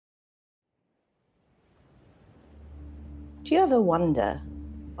Do you ever wonder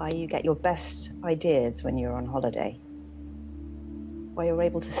why you get your best ideas when you're on holiday? Why you're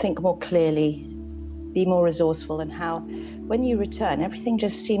able to think more clearly, be more resourceful, and how, when you return, everything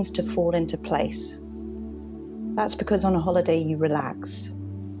just seems to fall into place? That's because on a holiday you relax.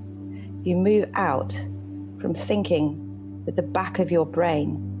 You move out from thinking with the back of your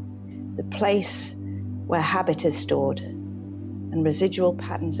brain, the place where habit is stored and residual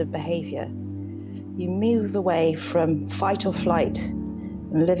patterns of behavior. You move away from fight or flight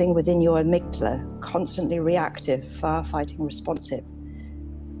and living within your amygdala, constantly reactive, far-fighting responsive.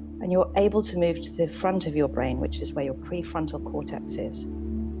 And you're able to move to the front of your brain, which is where your prefrontal cortex is.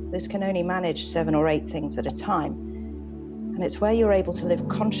 This can only manage 7 or 8 things at a time. And it's where you're able to live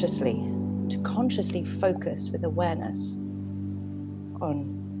consciously, to consciously focus with awareness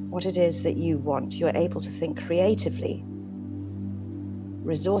on what it is that you want. You're able to think creatively,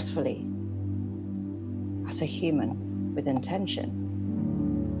 resourcefully, as a human with intention.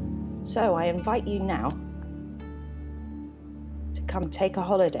 So I invite you now to come take a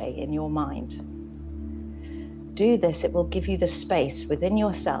holiday in your mind. Do this, it will give you the space within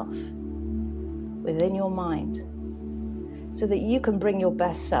yourself, within your mind, so that you can bring your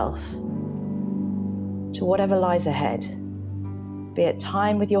best self to whatever lies ahead, be it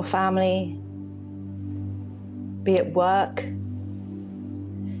time with your family, be it work.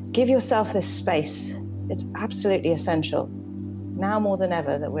 Give yourself this space. It's absolutely essential, now more than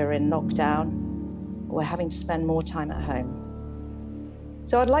ever, that we're in lockdown, or we're having to spend more time at home.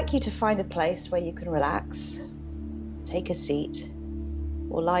 So I'd like you to find a place where you can relax, take a seat,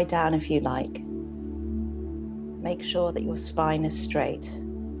 or lie down if you like. Make sure that your spine is straight.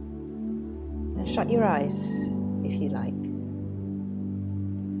 And shut your eyes if you like.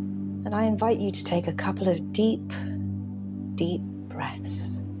 And I invite you to take a couple of deep, deep breaths.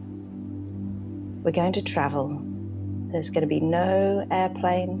 We're going to travel. There's going to be no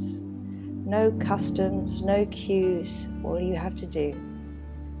airplanes, no customs, no queues. All you have to do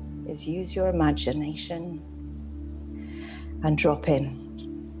is use your imagination and drop in.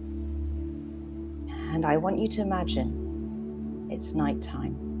 And I want you to imagine it's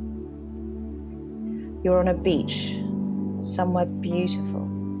nighttime. You're on a beach, somewhere beautiful,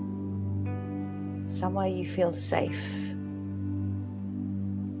 somewhere you feel safe.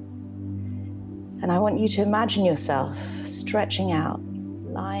 And I want you to imagine yourself stretching out,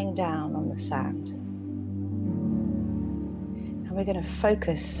 lying down on the sand. And we're going to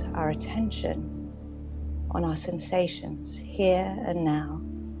focus our attention on our sensations here and now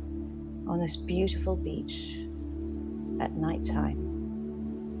on this beautiful beach at nighttime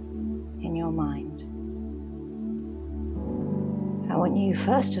in your mind. I want you,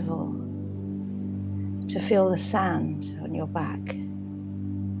 first of all, to feel the sand on your back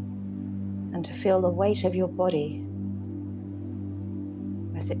and to feel the weight of your body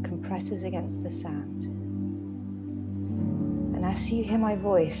as it compresses against the sand. And as you hear my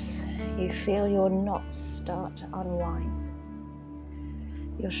voice, you feel your knots start to unwind.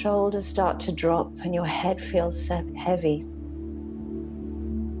 Your shoulders start to drop and your head feels heavy.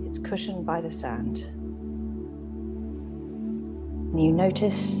 It's cushioned by the sand. And you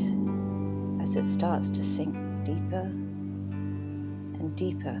notice as it starts to sink deeper and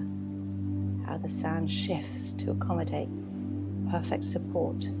deeper, how the sand shifts to accommodate perfect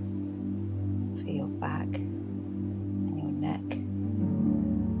support for your back and your neck.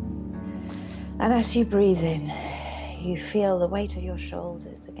 And as you breathe in, you feel the weight of your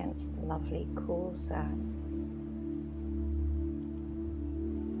shoulders against the lovely cool sand.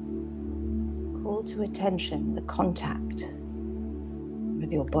 Call to attention the contact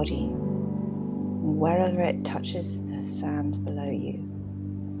with your body, and wherever it touches the sand below you,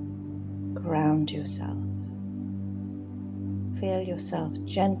 ground yourself. Feel yourself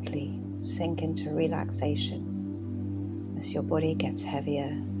gently sink into relaxation as your body gets heavier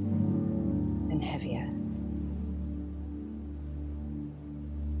and heavier.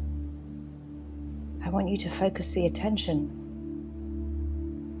 I want you to focus the attention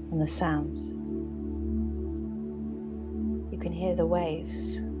on the sounds. You can hear the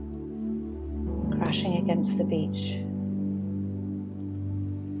waves crashing against the beach.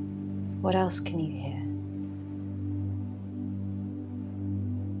 What else can you hear?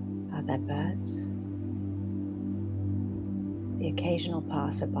 Are there birds? The occasional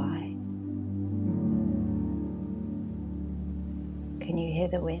passerby? Can you hear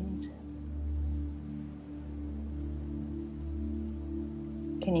the wind?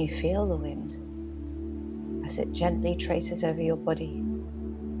 Can you feel the wind as it gently traces over your body?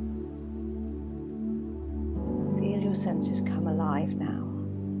 Feel your senses come alive now.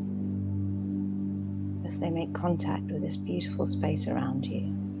 The as they make contact with this beautiful space around you.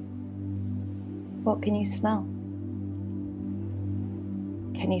 What can you smell?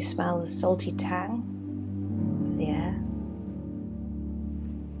 Can you smell the salty tang of the air?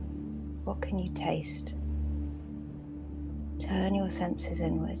 What can you taste? Turn your senses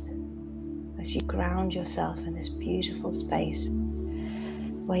inward as you ground yourself in this beautiful space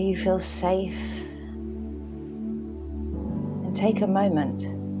where you feel safe. And take a moment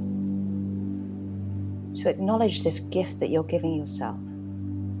to acknowledge this gift that you're giving yourself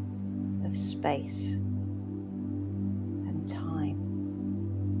of space and time,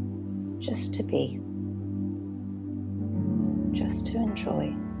 just to be, just to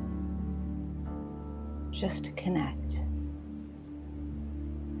enjoy, just to connect.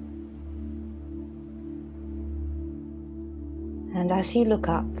 And as you look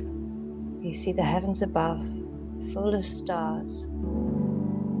up, you see the heavens above, full of stars.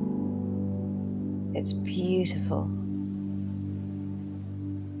 It's beautiful.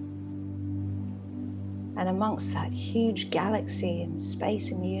 And amongst that huge galaxy and space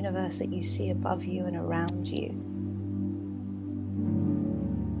and universe that you see above you and around you,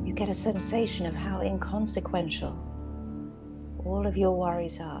 you get a sensation of how inconsequential all of your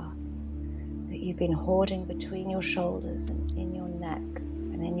worries are that you've been hoarding between your shoulders and in your neck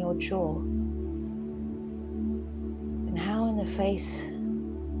and in your jaw. And how in the face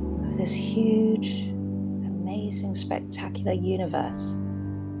of this huge, amazing, spectacular universe,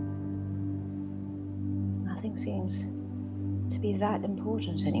 nothing seems to be that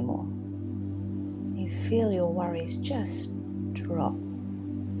important anymore. You feel your worries just drop,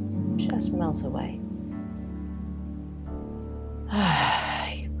 just melt away.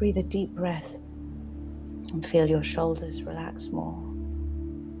 You breathe a deep breath and feel your shoulders relax more.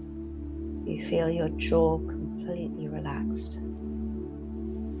 You feel your jaw completely relaxed.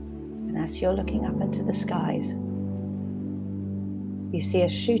 And as you're looking up into the skies, you see a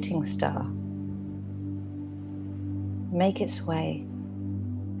shooting star make its way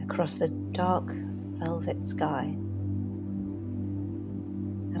across the dark velvet sky.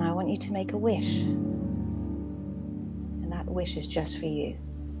 And I want you to make a wish. And that wish is just for you.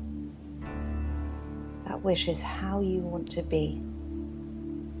 That wish is how you want to be,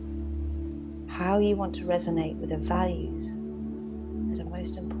 how you want to resonate with the values that are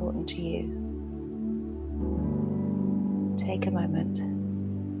most important to you. Take a moment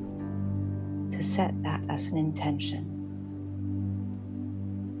to set that as an intention.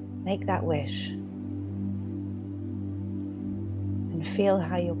 Make that wish and feel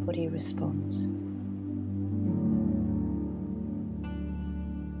how your body responds.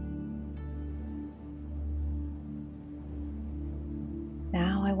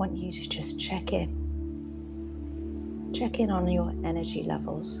 Now I want you to just check in on your energy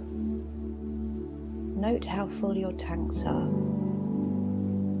levels. Note how full your tanks are.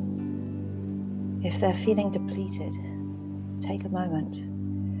 If they're feeling depleted, take a moment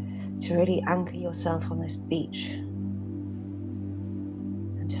to really anchor yourself on this beach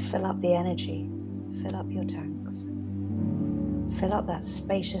and to fill up the energy, fill up your tanks, fill up that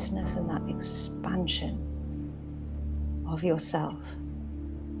spaciousness and that expansion of yourself.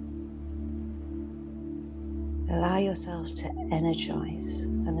 Allow yourself to energize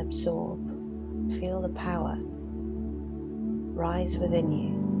and absorb. Feel the power rise within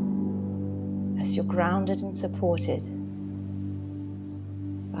you as you're grounded and supported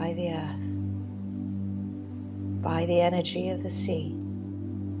by the earth, by the energy of the sea,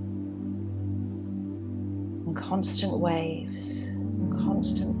 and constant waves,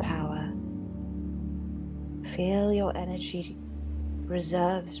 constant power. Feel your energy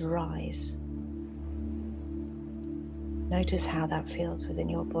reserves rise. Notice how that feels within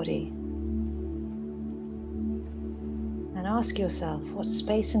your body. And ask yourself what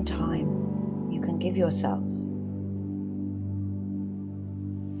space and time you can give yourself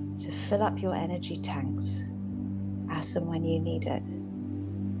to fill up your energy tanks as and when you need it.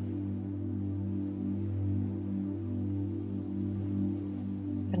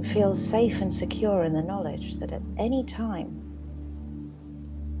 And feel safe and secure in the knowledge that at any time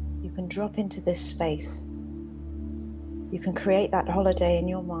you can drop into this space. You can create that holiday in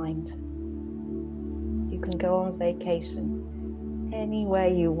your mind. You can go on vacation anywhere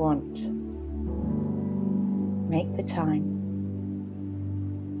you want. Make the time.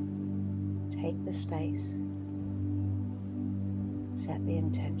 Take the space. Set the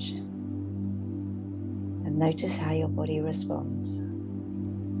intention. And notice how your body responds.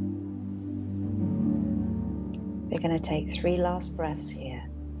 We're going to take 3 last breaths here.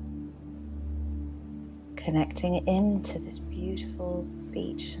 Connecting into this beautiful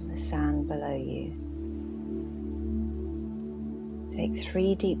beach and the sand below you. Take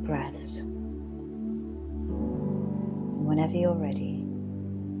 3 deep breaths. And whenever you're ready,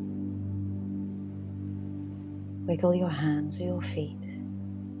 wiggle your hands or your feet.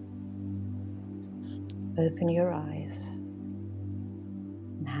 Open your eyes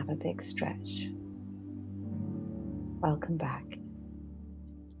and have a big stretch. Welcome back.